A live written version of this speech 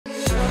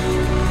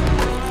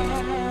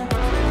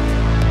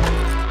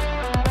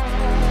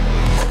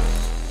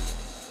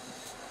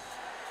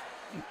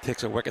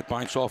takes a wicked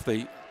bounce off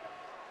the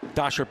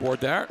dasher board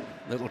there.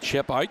 Little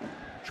chip out,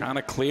 trying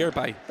to clear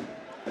by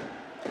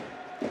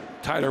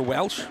Tyler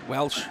Welsh.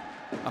 Welsh,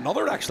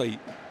 another actually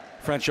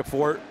Friendship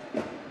 4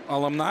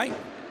 alumni.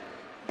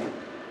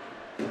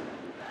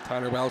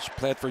 Tyler Welsh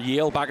played for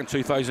Yale back in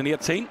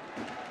 2018.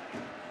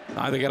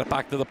 Now they get it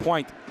back to the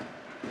point.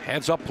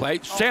 Heads up play,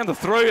 send it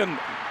through and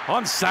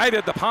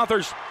unsided. The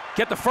Panthers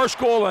get the first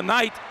goal of the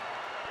night.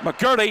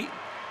 McGurdy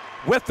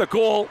with the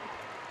goal.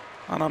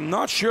 And I'm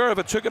not sure if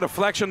it took a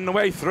deflection on the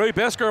way through.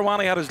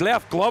 Beskorowany had his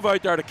left glove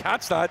out there to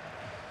catch that.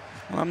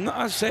 And I'm not,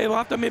 I say we'll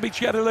have to maybe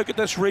get a look at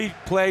this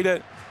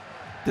replay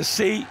to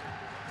see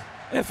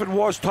if it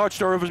was touched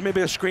or if it was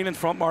maybe a screen in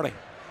front, Marty.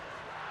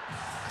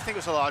 I think it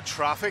was a lot of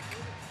traffic.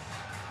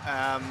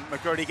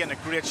 McGurdy getting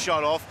a great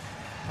shot off.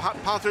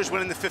 Panthers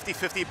winning the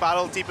 50-50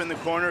 battle deep in the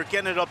corner,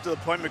 getting it up to the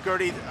point.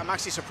 McGurdy, I'm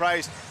actually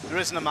surprised there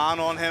isn't a man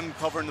on him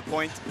covering the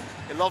point.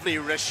 A lovely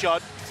wrist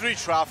shot through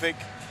traffic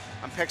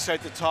and picks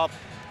out the top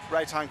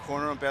right-hand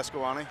corner on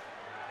Beskorowany.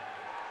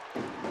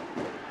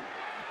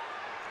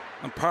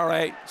 And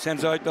Paré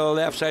sends out to the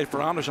left side for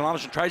Anderson.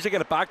 Anderson tries to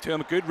get it back to him.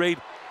 A good read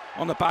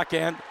on the back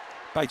end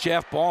by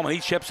Jeff Baum, and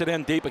he chips it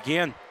in deep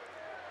again.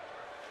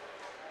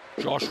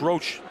 Josh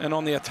Roach in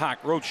on the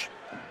attack. Roach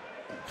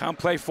can't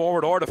play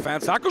forward or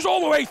defence. That goes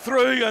all the way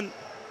through, and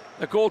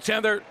the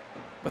goaltender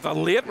with a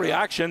late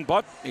reaction,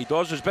 but he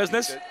does his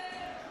business.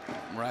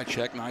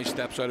 Mrazek now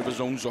steps out of his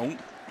own zone.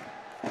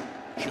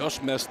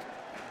 Just missed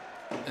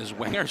his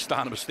winger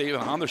standing with Stephen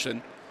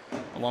Anderson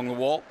along the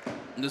wall.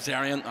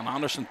 Nazarian and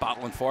Anderson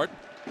battling for it.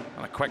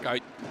 And a quick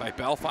out by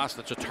Belfast.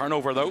 It's a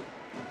turnover though.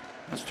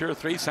 That's 2 or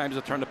 3 times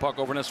they turned the puck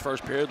over in this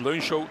first period.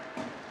 Lunshow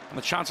and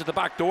a chance at the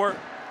back door.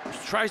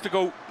 Tries to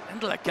go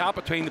into that gap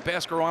between the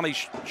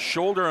Beskorowany's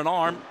shoulder and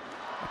arm.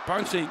 A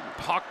bouncing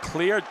puck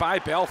cleared by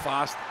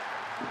Belfast.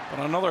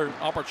 But another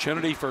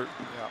opportunity for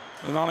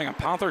the Nottingham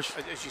Panthers.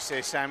 As you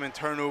say, Simon,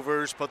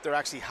 turnovers, but they're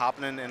actually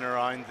happening in and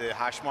around the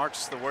hash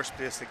marks. The worst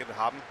place they could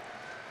happen.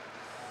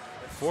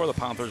 4 of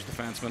the Panthers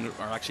defensemen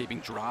are actually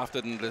being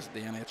drafted in the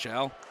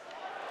NHL.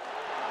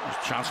 There's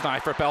a chance now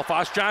for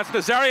Belfast. Chance.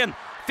 Nazarian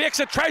fakes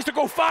it, tries to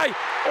go 5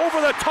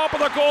 over the top of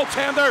the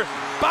goaltender.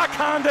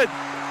 Backhanded.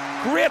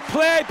 Great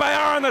play by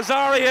Aaron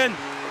Nazarian.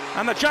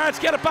 And the Giants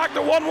get it back to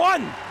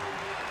 1-1.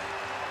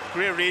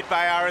 Great read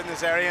by Aaron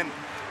Nazarian.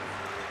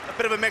 A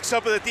bit of a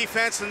mix-up with the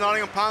defense of the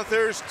Nottingham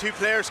Panthers. 2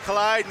 players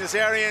collide.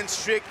 Nazarian,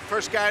 straight,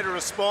 first guy to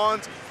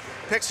respond.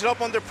 Picks it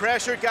up under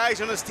pressure. Guys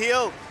on his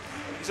tail.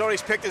 He's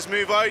already picked his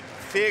move out.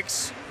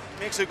 Fakes,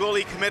 makes a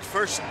goalie commit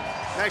first.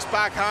 Nice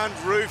backhand,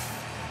 Roof,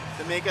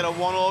 to make it a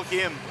 1-1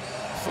 game.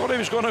 Thought he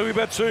was going to be a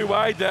bit too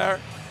wide there.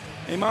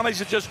 He managed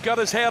to just get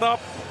his head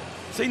up,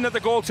 seen that the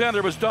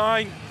goaltender was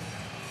down,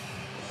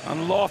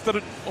 and lofted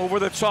it over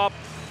the top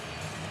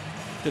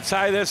to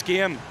tie this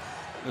game.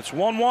 It's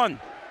 1-1.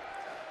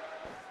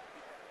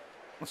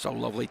 That's a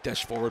lovely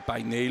dish forward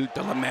by Neil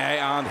Delamay,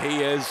 and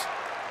he is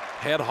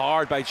head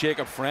hard by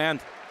Jacob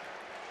Friend.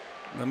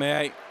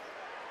 Lemay.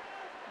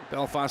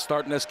 Belfast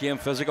starting this game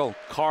physical.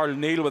 Carl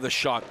Neal with a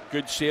shot.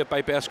 Good save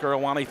by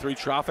Beskorowany through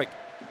traffic.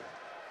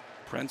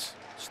 Prince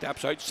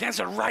steps out, sends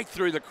it right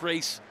through the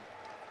crease.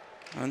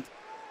 And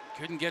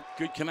couldn't get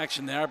good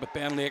connection there, but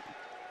Ben Lake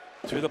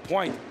to the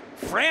point.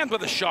 Friend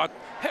with a shot.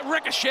 Hit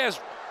ricochets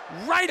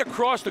right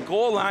across the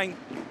goal line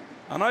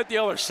and out the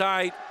other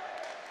side.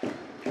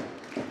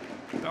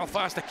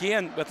 Belfast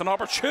again with an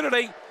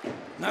opportunity. And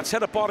that's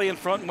hit a body in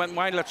front and went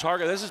wide of the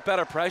target. This is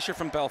better pressure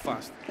from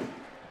Belfast.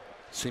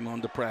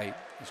 Simon Dupre.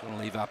 He's going to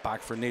leave that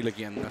back for Neil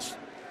again. This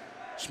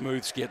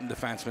smooth skating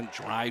defenseman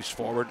drives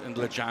forward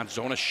into the Giants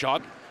zone. A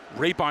shot,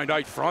 rebound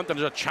out front, and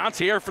there's a chance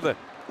here for the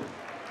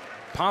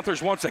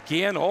Panthers once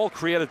again, all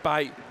created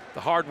by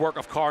the hard work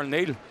of Carl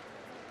Neal.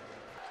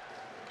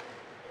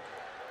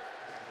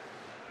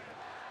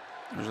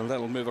 There's a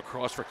little move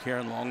across for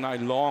Kieran Long. Now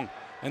Long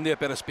into a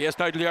bit of space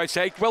now to the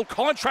outside. Will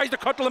Cullen tries to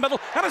cut to the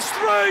middle, and it's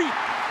through.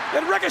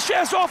 It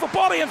ricochets off a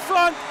body in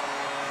front.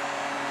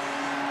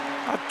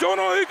 I don't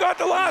know who got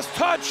the last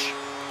touch,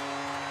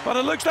 but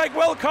it looks like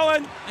Will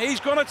Cullen. He's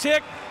going to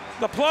take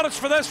the plaudits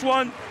for this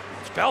one.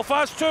 It's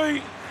Belfast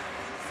 2,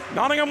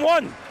 Nottingham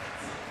 1.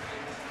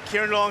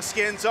 Kieran Long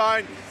skins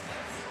down.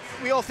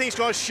 We all think he's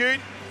going to shoot.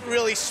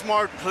 Really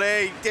smart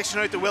play,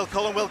 dishing out to Will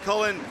Cullen. Will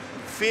Cullen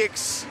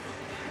fakes.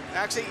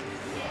 Actually,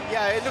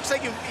 yeah, it looks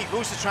like he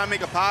goes to try and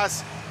make a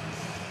pass,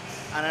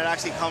 and it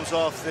actually comes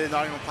off the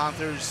Nottingham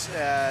Panthers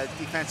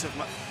defensive.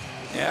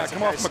 Yeah,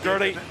 come off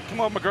McGurdy.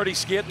 Come off McGurdy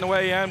skating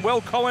away in. Will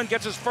Cullen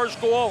gets his first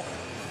goal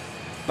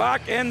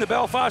back in the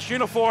Belfast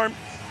uniform.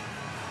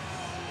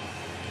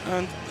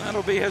 And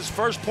that'll be his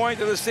first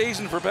point of the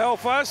season for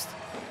Belfast.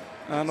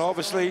 And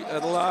obviously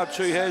it'll add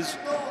to his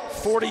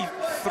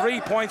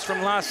 43 points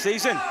from last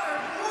season.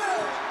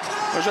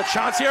 There's a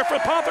chance here for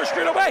the Panthers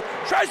straight away.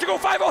 Tries to go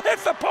 5-0,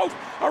 hits the post.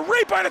 A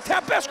rebound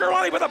attempt,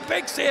 Beskorowany with a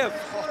big save.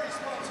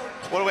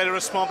 What a way to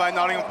respond by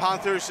Nottingham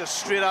Panthers, just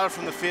straight out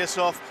from the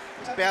face-off.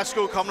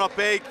 Besko coming up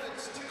big,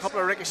 a couple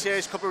of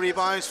ricochets, a couple of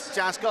rebounds.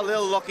 Giants got a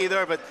little lucky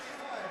there, but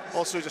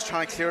also just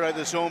trying to clear out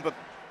the zone. But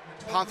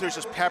Panthers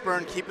just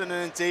peppering, keeping it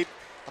in deep,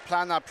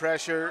 applying that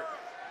pressure.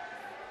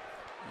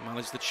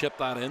 Managed to chip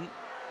that in.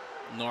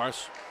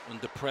 Norris and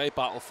Dupre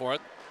battle for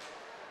it.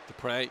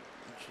 Dupre,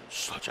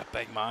 such a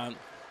big man.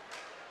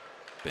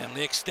 Ben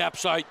Lake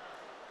steps out,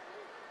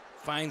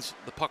 finds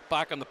the puck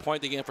back on the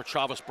point again for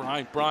Travis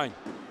Brown. Brown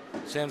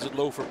sends it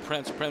low for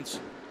Prince. Prince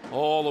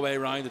all the way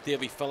around to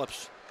Davy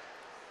Phillips.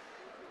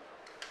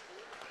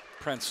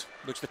 Prince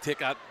looks to take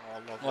that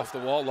off the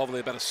wall.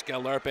 Lovely bit of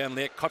skill there. Ben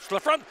Lake cuts to the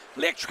front.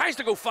 Lake tries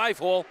to go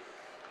 5-hole,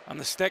 and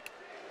the stick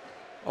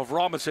of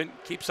Robinson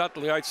keeps that to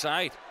the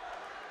outside.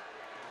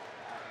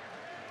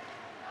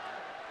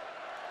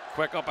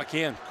 Quick up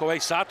again.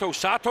 Koei Sato.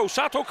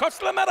 Sato cuts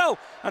to the middle,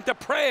 and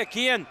Dupre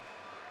again.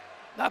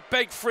 That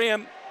big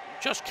frame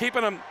just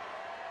keeping him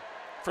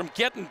from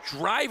getting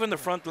drive in the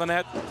front of the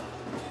net.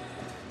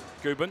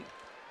 Gubin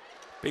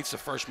beats the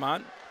first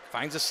man,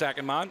 finds the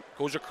second man,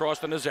 goes across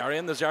to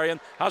Nazarian. Nazarian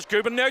has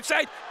Gubin on the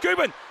outside.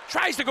 Gubin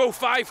tries to go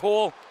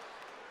 5-hole.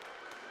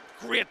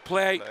 Great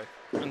play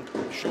and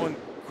showing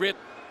great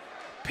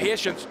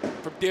patience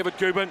from David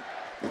Gubin,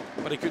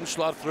 but he couldn't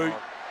slot through.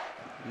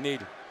 Neil.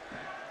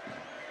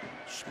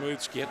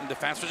 Smooth skating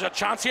defense. There's a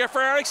chance here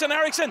for Eriksson.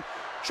 Eriksson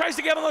tries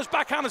to get on those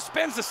backhand and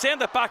spins to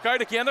send it back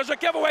out again. There's a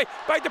giveaway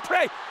by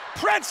Dupre.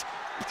 Prince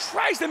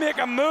tries to make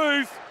a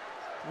move.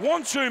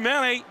 One too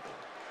many.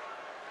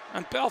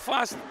 And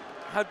Belfast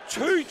had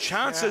 2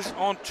 chances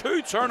on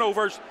 2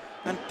 turnovers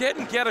and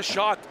didn't get a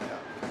shot.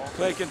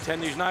 Play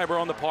continues. Now we're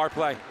on the power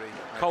play.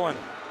 Cullen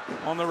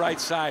on the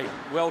right side.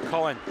 Will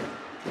Cullen.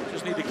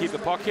 Just need to keep the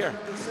puck here.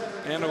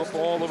 End up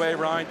all the way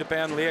around to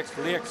Ben Lake.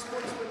 Lake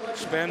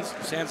spins,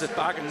 sends it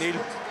back, and Neil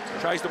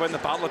tries to win the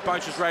battle. It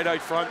bounces right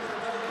out front.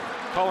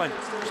 Cullen,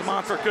 it's a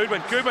man for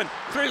Goodwin. Goodwin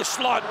through the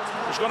slot.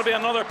 There's going to be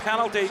another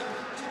penalty.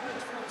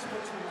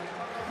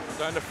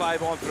 Down to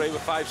 5-on-3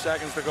 with 5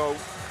 seconds to go.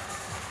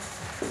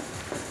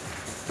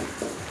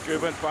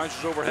 Goodwin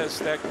bounces over his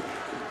stick.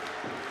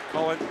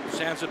 Cullen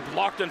sends it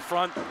blocked in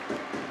front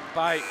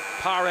by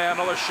Paré.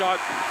 Another shot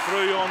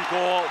through on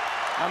goal.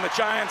 And the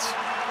Giants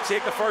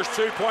take the first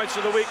 2 points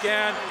of the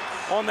weekend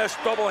on this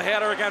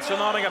double-header against the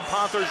Nottingham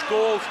Panthers.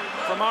 Goals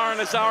from Aaron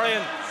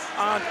Nazarian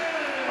and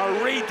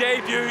a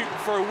re-debut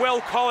for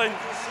Will Cullen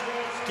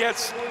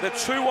gets the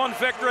 2-1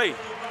 victory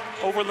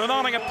over the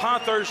Nottingham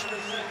Panthers.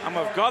 And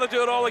we've got to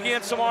do it all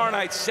again tomorrow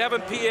night,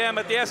 7 p.m.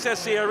 at the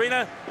SSE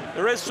Arena.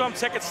 There is some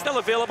tickets still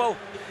available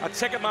at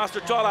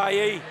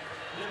ticketmaster.ie,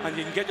 and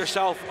you can get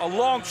yourself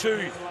along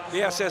to the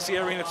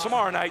SSE Arena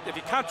tomorrow night. If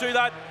you can't do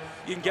that,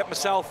 you can get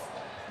myself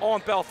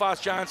on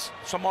Belfast Giants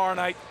tomorrow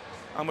night,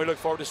 and we look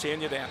forward to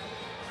seeing you then.